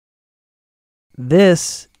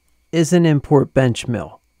This is an import bench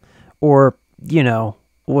mill, or,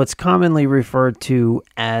 what's commonly referred to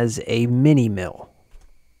as a mini mill.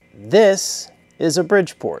 This is a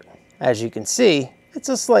Bridgeport. As you can see, it's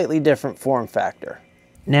a slightly different form factor.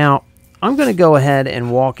 Now, I'm going to go ahead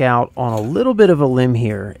and walk out on a little bit of a limb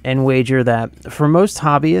here and wager that for most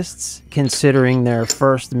hobbyists considering their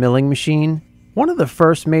first milling machine, one of the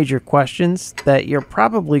first major questions that you're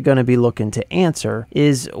probably going to be looking to answer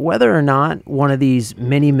is whether or not one of these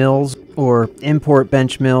mini mills or import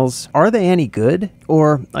bench mills, are they any good?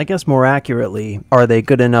 Or, I guess more accurately, are they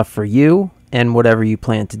good enough for you and whatever you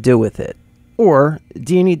plan to do with it? Or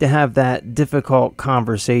do you need to have that difficult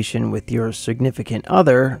conversation with your significant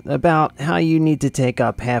other about how you need to take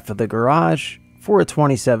up half of the garage for a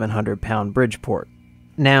 2,700 pound Bridgeport?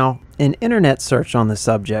 Now, an internet search on the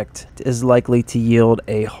subject is likely to yield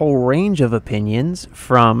a whole range of opinions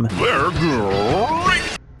from "they're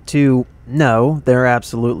great" to "no, they're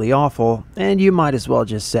absolutely awful, and you might as well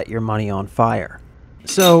just set your money on fire."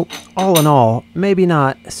 So, all in all, maybe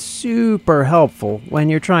not super helpful when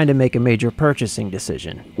you're trying to make a major purchasing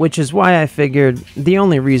decision, which is why I figured the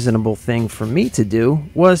only reasonable thing for me to do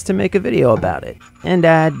was to make a video about it, and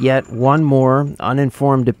add yet one more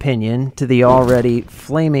uninformed opinion to the already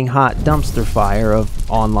flaming hot dumpster fire of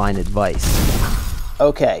online advice.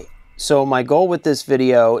 Okay. So my goal with this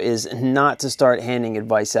video is not to start handing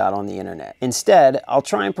advice out on the internet. Instead, I'll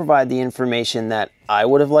try and provide the information that I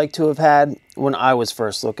would have liked to have had when I was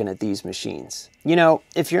first looking at these machines.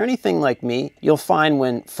 If you're anything like me, you'll find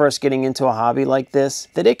when first getting into a hobby like this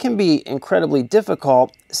that it can be incredibly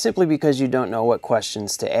difficult simply because you don't know what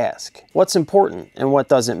questions to ask. What's important and what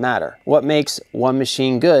doesn't matter? What makes one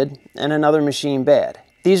machine good and another machine bad?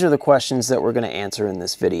 These are the questions that we're going to answer in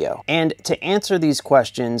this video. And to answer these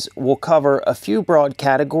questions, we'll cover a few broad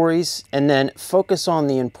categories and then focus on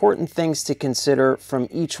the important things to consider from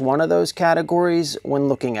each one of those categories when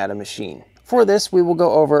looking at a machine. For this, we will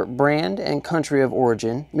go over brand and country of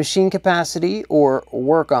origin, machine capacity or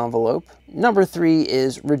work envelope. Number 3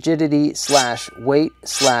 is rigidity / weight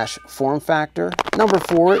 / form factor. Number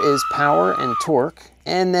 4 is power and torque.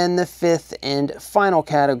 And then the 5th and final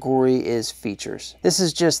category is features. This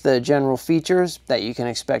is just the general features that you can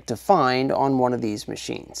expect to find on one of these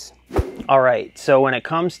machines. All right, so when it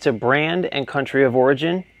comes to brand and country of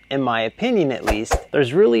origin, in my opinion at least,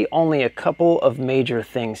 there's really only a couple of major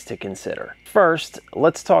things to consider. First,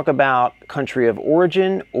 let's talk about country of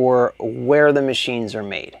origin, or where the machines are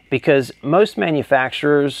made. Because most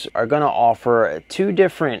manufacturers are going to offer 2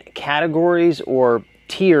 different categories or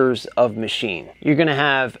tiers of machine. You're going to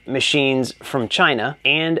have machines from China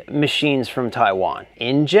and machines from Taiwan.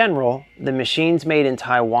 In general, the machines made in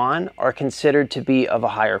Taiwan are considered to be of a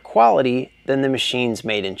higher quality than the machines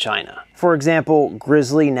made in China. For example,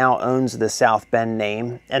 Grizzly now owns the South Bend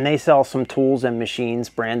name, and they sell some tools and machines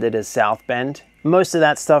branded as South Bend. Most of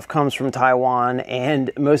that stuff comes from Taiwan,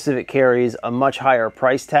 and most of it carries a much higher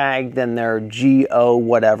price tag than their GO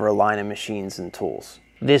whatever line of machines and tools.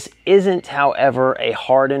 This isn't, however, a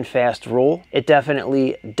hard and fast rule. It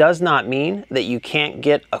definitely does not mean that you can't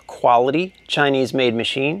get a quality Chinese-made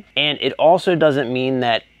machine, and it also doesn't mean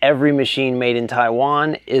that every machine made in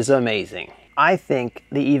Taiwan is amazing. I think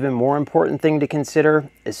the even more important thing to consider,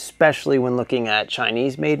 especially when looking at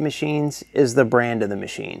Chinese-made machines, is the brand of the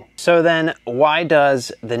machine. So then, why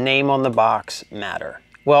does the name on the box matter?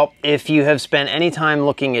 Well, if you have spent any time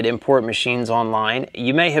looking at import machines online,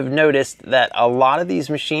 you may have noticed that a lot of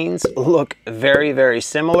these machines look very, very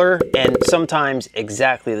similar and sometimes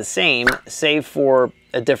exactly the same, save for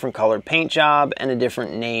a different colored paint job and a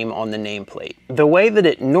different name on the nameplate. The way that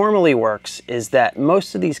it normally works is that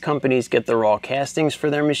most of these companies get the raw castings for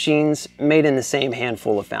their machines made in the same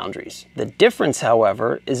handful of foundries. The difference,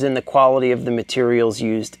 however, is in the quality of the materials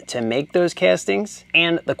used to make those castings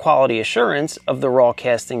and the quality assurance of the raw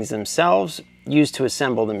castings themselves used to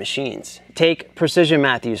assemble the machines. Take Precision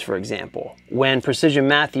Matthews, for example. When Precision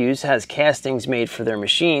Matthews has castings made for their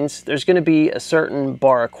machines, there's going to be a certain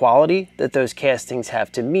bar of quality that those castings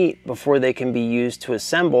have to meet before they can be used to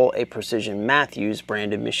assemble a Precision Matthews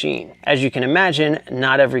branded machine. As you can imagine,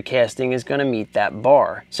 not every casting is going to meet that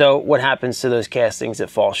bar. So what happens to those castings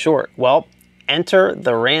that fall short? Well, enter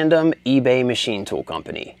the random eBay machine tool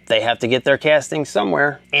company. They have to get their castings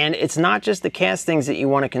somewhere. And it's not just the castings that you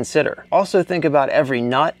want to consider. Also think about every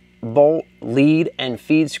nut, bolt, lead and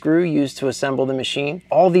feed screw used to assemble the machine.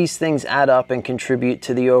 All these things add up and contribute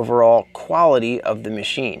to the overall quality of the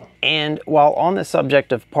machine. And while on the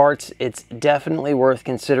subject of parts, it's definitely worth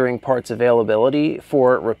considering parts availability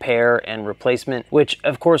for repair and replacement, which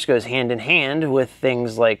of course goes hand in hand with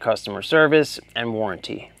things like customer service and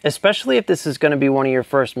warranty. Especially if this is going to be one of your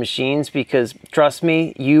first machines, because trust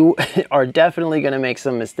me, you are definitely going to make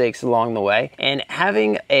some mistakes along the way. And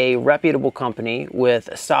having a reputable company with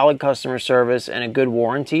solid customer service and a good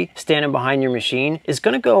warranty standing behind your machine is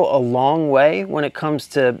going to go a long way when it comes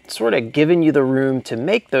to sort of giving you the room to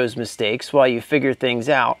make those mistakes while you figure things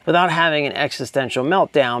out without having an existential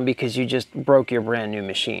meltdown because you just broke your brand new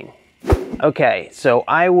machine. Okay, so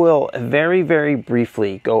I will very, very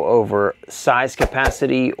briefly go over size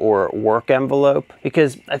capacity or work envelope,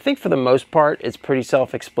 because I think for the most part, it's pretty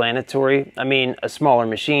self-explanatory. I mean, a smaller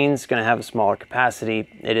machine's gonna have a smaller capacity.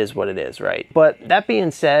 It is what it is, right? But that being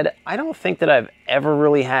said, I don't think that I've ever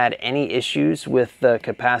really had any issues with the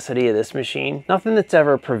capacity of this machine. Nothing that's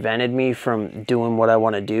ever prevented me from doing what I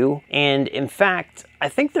wanna do. And in fact, I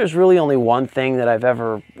think there's really only one thing that I've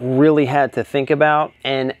ever really had to think about,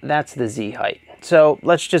 and that's the Z height. So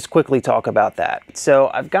let's just quickly talk about that. So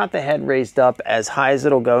I've got the head raised up as high as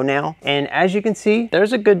it'll go now. And as you can see,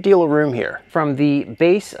 there's a good deal of room here. From the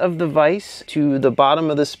base of the vise to the bottom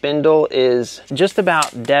of the spindle is just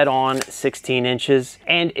about dead on 16 inches.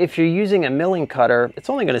 And if you're using a milling cutter, it's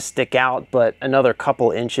only gonna stick out but another couple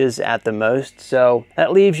inches at the most. So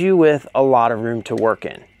that leaves you with a lot of room to work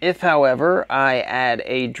in. If, however, I add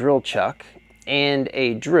a drill chuck and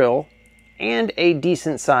a drill and a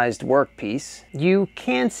decent sized workpiece, you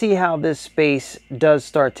can see how this space does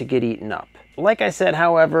start to get eaten up. Like I said,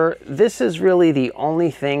 however, this is really the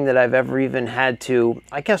only thing that I've ever even had to,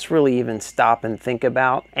 I guess, really even stop and think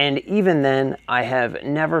about. And even then, I have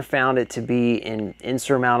never found it to be an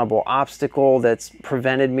insurmountable obstacle that's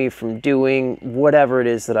prevented me from doing whatever it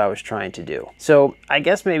is that I was trying to do. So I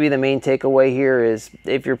guess maybe the main takeaway here is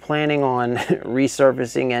if you're planning on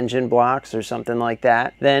resurfacing engine blocks or something like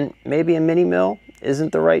that, then maybe a mini mill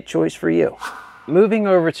isn't the right choice for you. Moving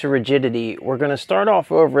over to rigidity, we're going to start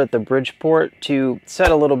off over at the Bridgeport to set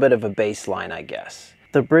a little bit of a baseline, I guess.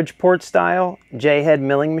 The Bridgeport style J-head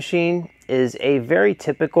milling machine is a very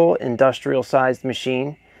typical industrial sized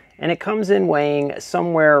machine, and it comes in weighing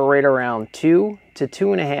somewhere right around 2 to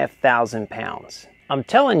 2,500 pounds. I'm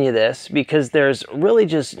telling you this because there's really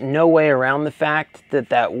just no way around the fact that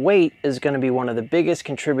that weight is going to be one of the biggest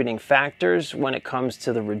contributing factors when it comes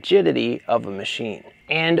to the rigidity of a machine.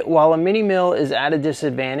 And while a mini mill is at a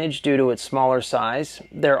disadvantage due to its smaller size,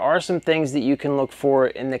 there are some things that you can look for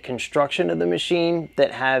in the construction of the machine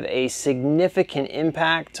that have a significant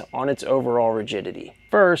impact on its overall rigidity.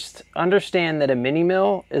 First, understand that a mini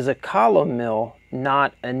mill is a column mill,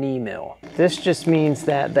 not a knee mill. This just means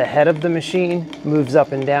that the head of the machine moves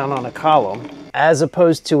up and down on a column, as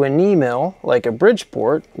opposed to a knee mill, like a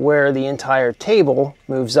Bridgeport, where the entire table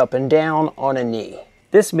moves up and down on a knee.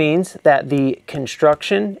 This means that the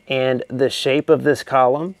construction and the shape of this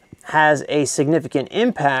column has a significant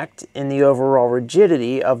impact in the overall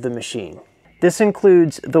rigidity of the machine. This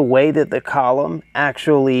includes the way that the column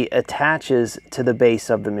actually attaches to the base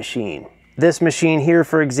of the machine. This machine here,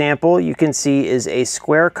 for example, you can see is a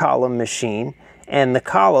square column machine, and the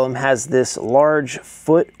column has this large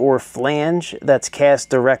foot or flange that's cast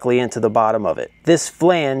directly into the bottom of it. This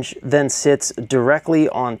flange then sits directly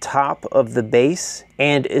on top of the base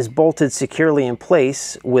and is bolted securely in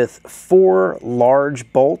place with 4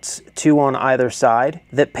 large bolts, 2 on either side,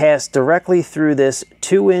 that pass directly through this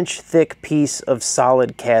 2-inch thick piece of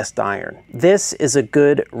solid cast iron. This is a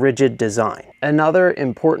good rigid design. Another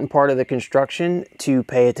important part of the construction to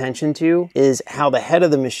pay attention to is how the head of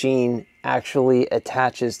the machine actually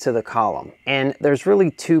attaches to the column. And there's really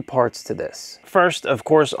 2 parts to this. First, of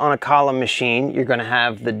course, on a column machine, you're going to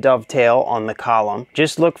have the dovetail on the column.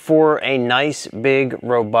 Just look for a nice, big,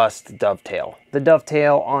 robust dovetail. The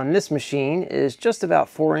dovetail on this machine is just about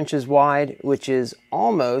 4 inches wide, which is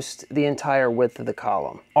almost the entire width of the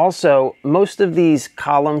column. Also, most of these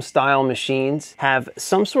column style machines have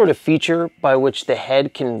some sort of feature by which the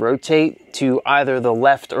head can rotate to either the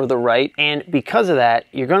left or the right. And because of that,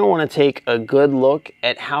 you're going to want to take a good look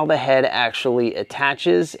at how the head actually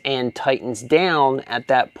attaches and tightens down at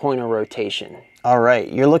that point of rotation. All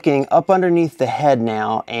right, you're looking up underneath the head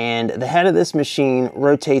now, and the head of this machine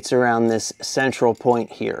rotates around this central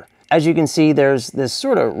point here. As you can see, there's this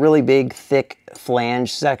sort of really big, thick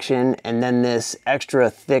flange section, and then this extra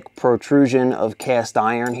thick protrusion of cast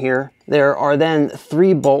iron here. There are then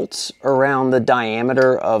 3 bolts around the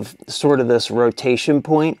diameter of sort of this rotation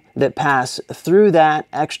point that pass through that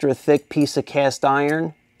extra thick piece of cast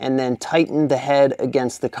iron and then tighten the head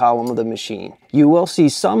against the column of the machine. You will see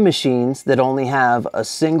some machines that only have a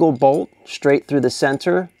single bolt straight through the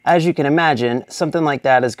center. As you can imagine, something like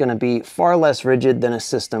that is going to be far less rigid than a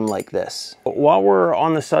system like this. But while we're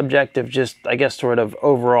on the subject of just, I guess, sort of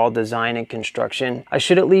overall design and construction, I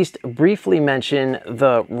should at least briefly mention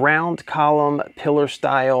the round column pillar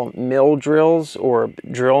style mill drills, or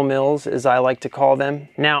drill mills as I like to call them.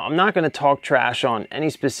 Now, I'm not going to talk trash on any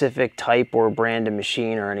specific type or brand of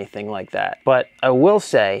machine or anything like that, but I will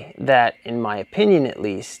say that in my opinion at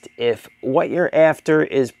least, if what you're after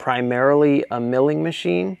is primarily a milling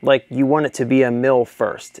machine, like you want it to be a mill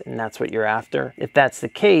first and that's what you're after, if that's the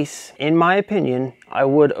case, in my opinion, I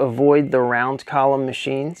would avoid the round column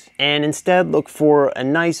machines and instead look for a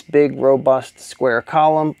nice big robust square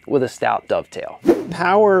column with a stout dovetail.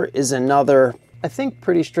 Power is another, I think,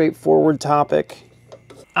 pretty straightforward topic.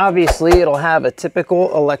 Obviously, it'll have a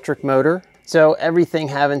typical electric motor. So everything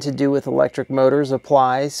having to do with electric motors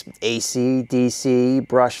applies: AC, DC,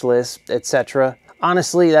 brushless, etc.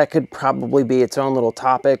 Honestly, that could probably be its own little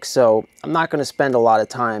topic, so I'm not going to spend a lot of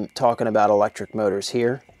time talking about electric motors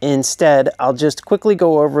here. Instead, I'll just quickly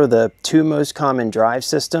go over the 2 most common drive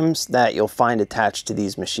systems that you'll find attached to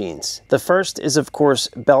these machines. The first is, of course,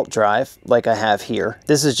 belt drive, like I have here.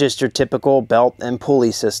 This is just your typical belt and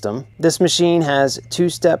pulley system. This machine has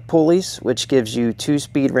 2-step pulleys, which gives you 2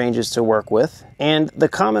 speed ranges to work with. And the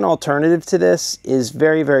common alternative to this is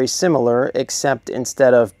very, very similar, except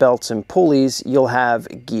instead of belts and pulleys, you'll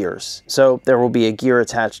have gears. So there will be a gear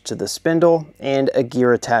attached to the spindle and a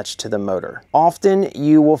gear attached to the motor. Often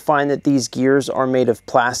you will find that these gears are made of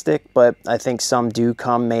plastic, but I think some do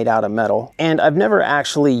come made out of metal. And I've never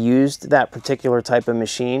actually used that particular type of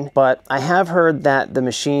machine, but I have heard that the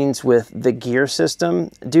machines with the gear system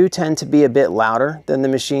do tend to be a bit louder than the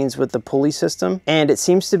machines with the pulley system. And it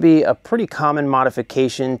seems to be a pretty common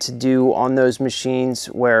modification to do on those machines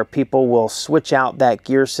where people will switch out that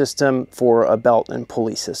gear system for a belt and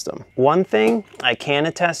pulley system. One thing I can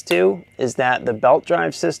attest to is that the belt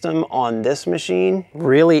drive system on this machine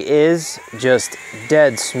really is just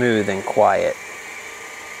dead smooth and quiet.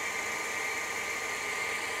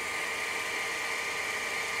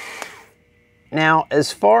 Now,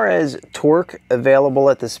 as far as torque available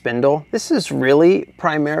at the spindle, this is really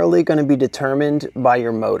primarily going to be determined by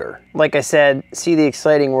your motor. Like I said, see the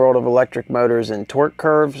exciting world of electric motors and torque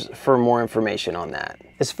curves for more information on that.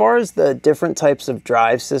 As far as the different types of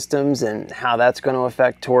drive systems and how that's going to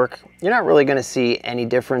affect torque, you're not really going to see any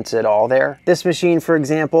difference at all there. This machine, for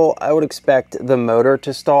example, I would expect the motor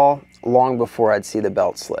to stall long before I'd see the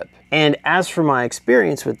belt slip. And as for my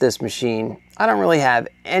experience with this machine, I don't really have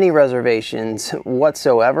any reservations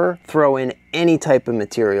whatsoever. Throw in any type of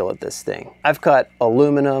material at this thing. I've cut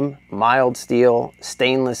aluminum, mild steel,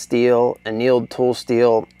 stainless steel, annealed tool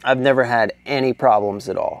steel. I've never had any problems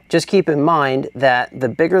at all. Just keep in mind that the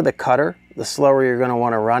bigger the cutter, the slower you're going to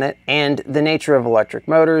want to run it. And the nature of electric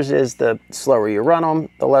motors is the slower you run them,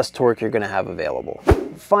 the less torque you're going to have available.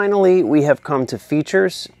 Finally, we have come to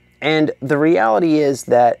features. And the reality is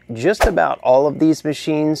that just about all of these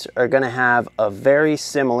machines are going to have a very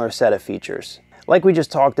similar set of features. Like we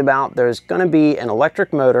just talked about, there's going to be an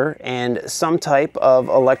electric motor and some type of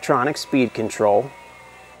electronic speed control.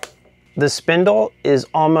 The spindle is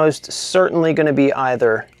almost certainly going to be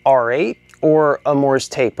either R8 or a Morse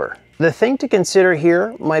taper. The thing to consider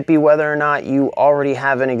here might be whether or not you already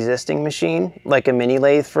have an existing machine, like a mini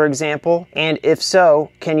lathe, for example, and if so,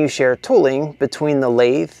 can you share tooling between the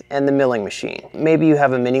lathe and the milling machine? Maybe you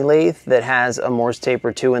have a mini lathe that has a Morse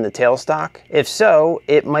taper 2 in the tailstock. If so,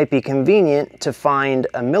 it might be convenient to find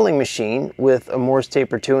a milling machine with a Morse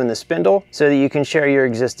taper 2 in the spindle so that you can share your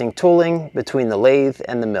existing tooling between the lathe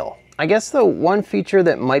and the mill. I guess the one feature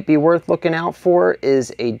that might be worth looking out for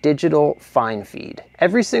is a digital fine feed.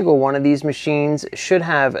 Every single one of these machines should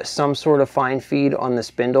have some sort of fine feed on the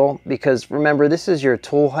spindle because remember, this is your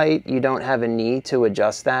tool height. You don't have a knee to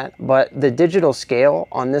adjust that, but the digital scale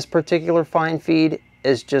on this particular fine feed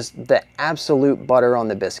is just the absolute butter on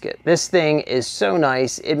the biscuit. This thing is so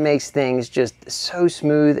nice. It makes things just so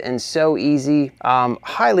smooth and so easy.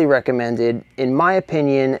 Highly recommended. In my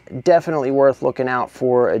opinion, definitely worth looking out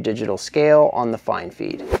for a digital scale on the fine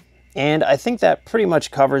feed. And I think that pretty much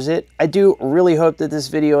covers it. I do really hope that this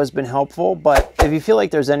video has been helpful, but if you feel like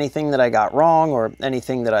there's anything that I got wrong or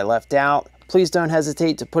anything that I left out, please don't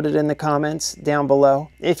hesitate to put it in the comments down below.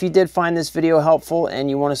 If you did find this video helpful and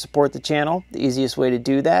you want to support the channel, the easiest way to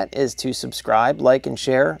do that is to subscribe, like, and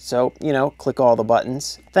share. So, click all the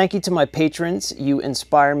buttons. Thank you to my patrons. You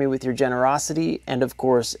inspire me with your generosity. And of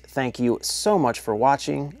course, thank you so much for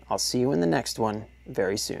watching. I'll see you in the next one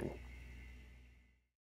very soon.